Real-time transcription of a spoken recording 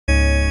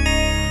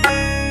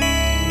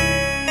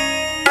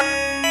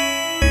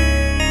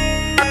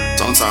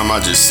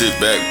Sometimes I just sit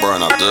back, bro,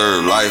 and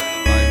observe life.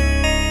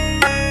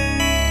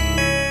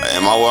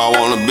 Am I where I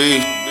wanna be?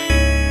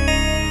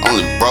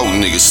 Only broke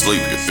niggas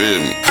sleep, you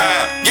feel me?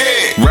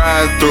 Yeah!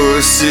 Riding through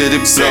the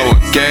city, blowing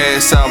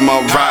gas out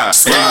my ride.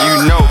 And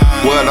you know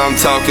what I'm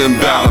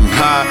talking about. I'm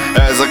high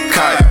as a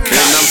kite,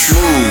 and I'm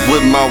smooth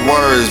with my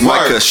words,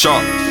 make a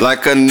sharp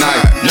like a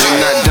knife.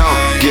 And I don't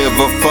give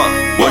a fuck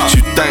what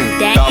you think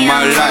about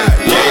my life.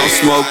 What I'm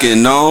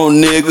smoking on,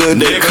 nigga,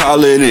 they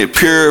call it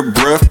pure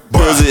breath.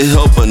 Does it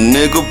help a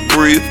nigga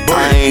breathe?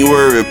 I ain't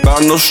worried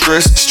about no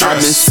stress. I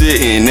been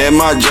sitting at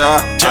my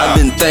job. I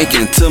been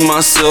thinking to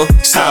myself,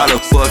 how to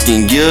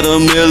fucking get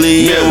 $1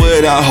 million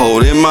without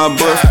holding my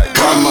breath.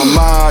 Got my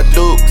mind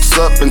dukes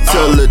up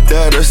until the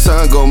day the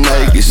sun gon'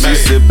 make it. She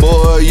said,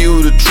 boy,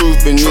 you the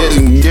truth, and yes,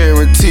 I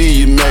guarantee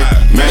you make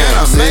it. Man,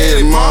 I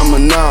said, mama,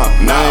 nah,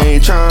 I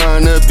ain't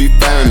tryna be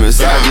famous.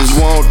 I just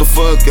want the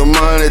fucking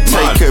money,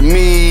 take care of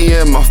me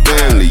and my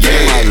family.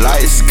 Yeah, my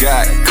lights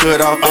got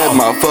cut off at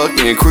my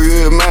fucking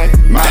crib, man.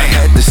 I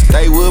had to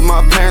stay with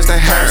my parents, they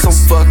had some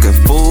fucking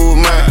food,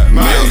 man.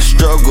 Man, the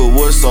struggle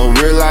was so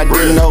real, I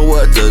didn't know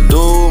what to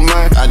do,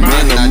 man. And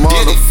the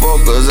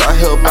motherfuckers I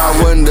helped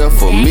out wasn't there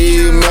for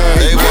me, man.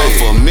 They were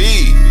for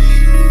me.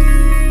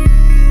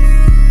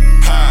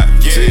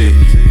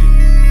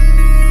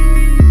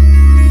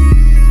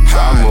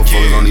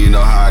 Motherfuckers don't even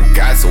know how I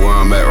got to where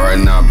I'm at right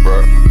now,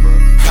 bro.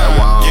 That's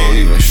why I don't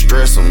even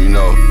stress them, you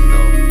know.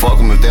 Fuck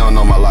them if they don't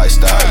know my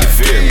lifestyle, you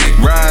feel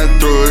me? Riding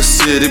through the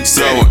city,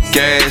 blowing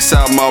gas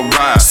out my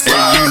ride.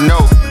 And you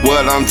know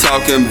what I'm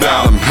talking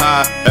about. I'm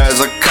high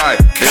as a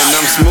kite, and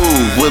I'm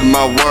smooth with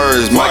my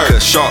words, make a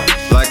sharp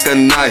like a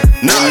knife.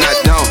 And I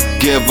don't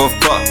give a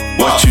fuck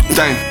what you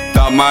think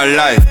about my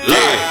life.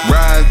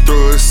 Riding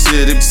through the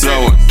city,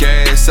 blowing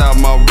gas out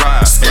my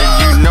ride. And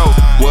you know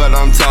what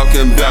I'm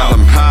talking about.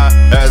 I'm high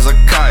as a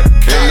kite,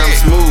 and I'm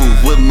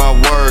smooth with my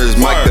words,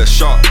 make a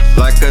sharp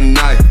like a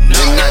knife.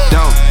 And I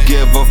don't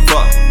give a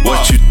fuck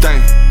what you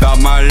think about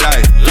my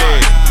life.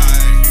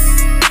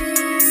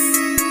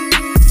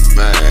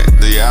 Man,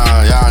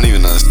 y'all don't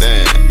even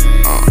understand.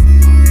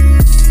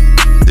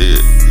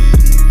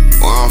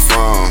 Where I'm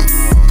from,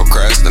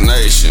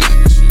 procrastination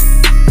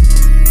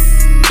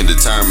can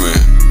determine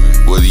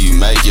whether you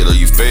make it or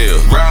you fail.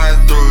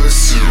 Riding through the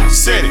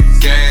city,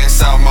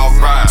 gas out my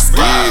ride.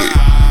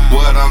 Yeah,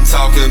 what I'm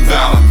talking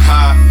about. I'm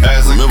high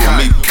as a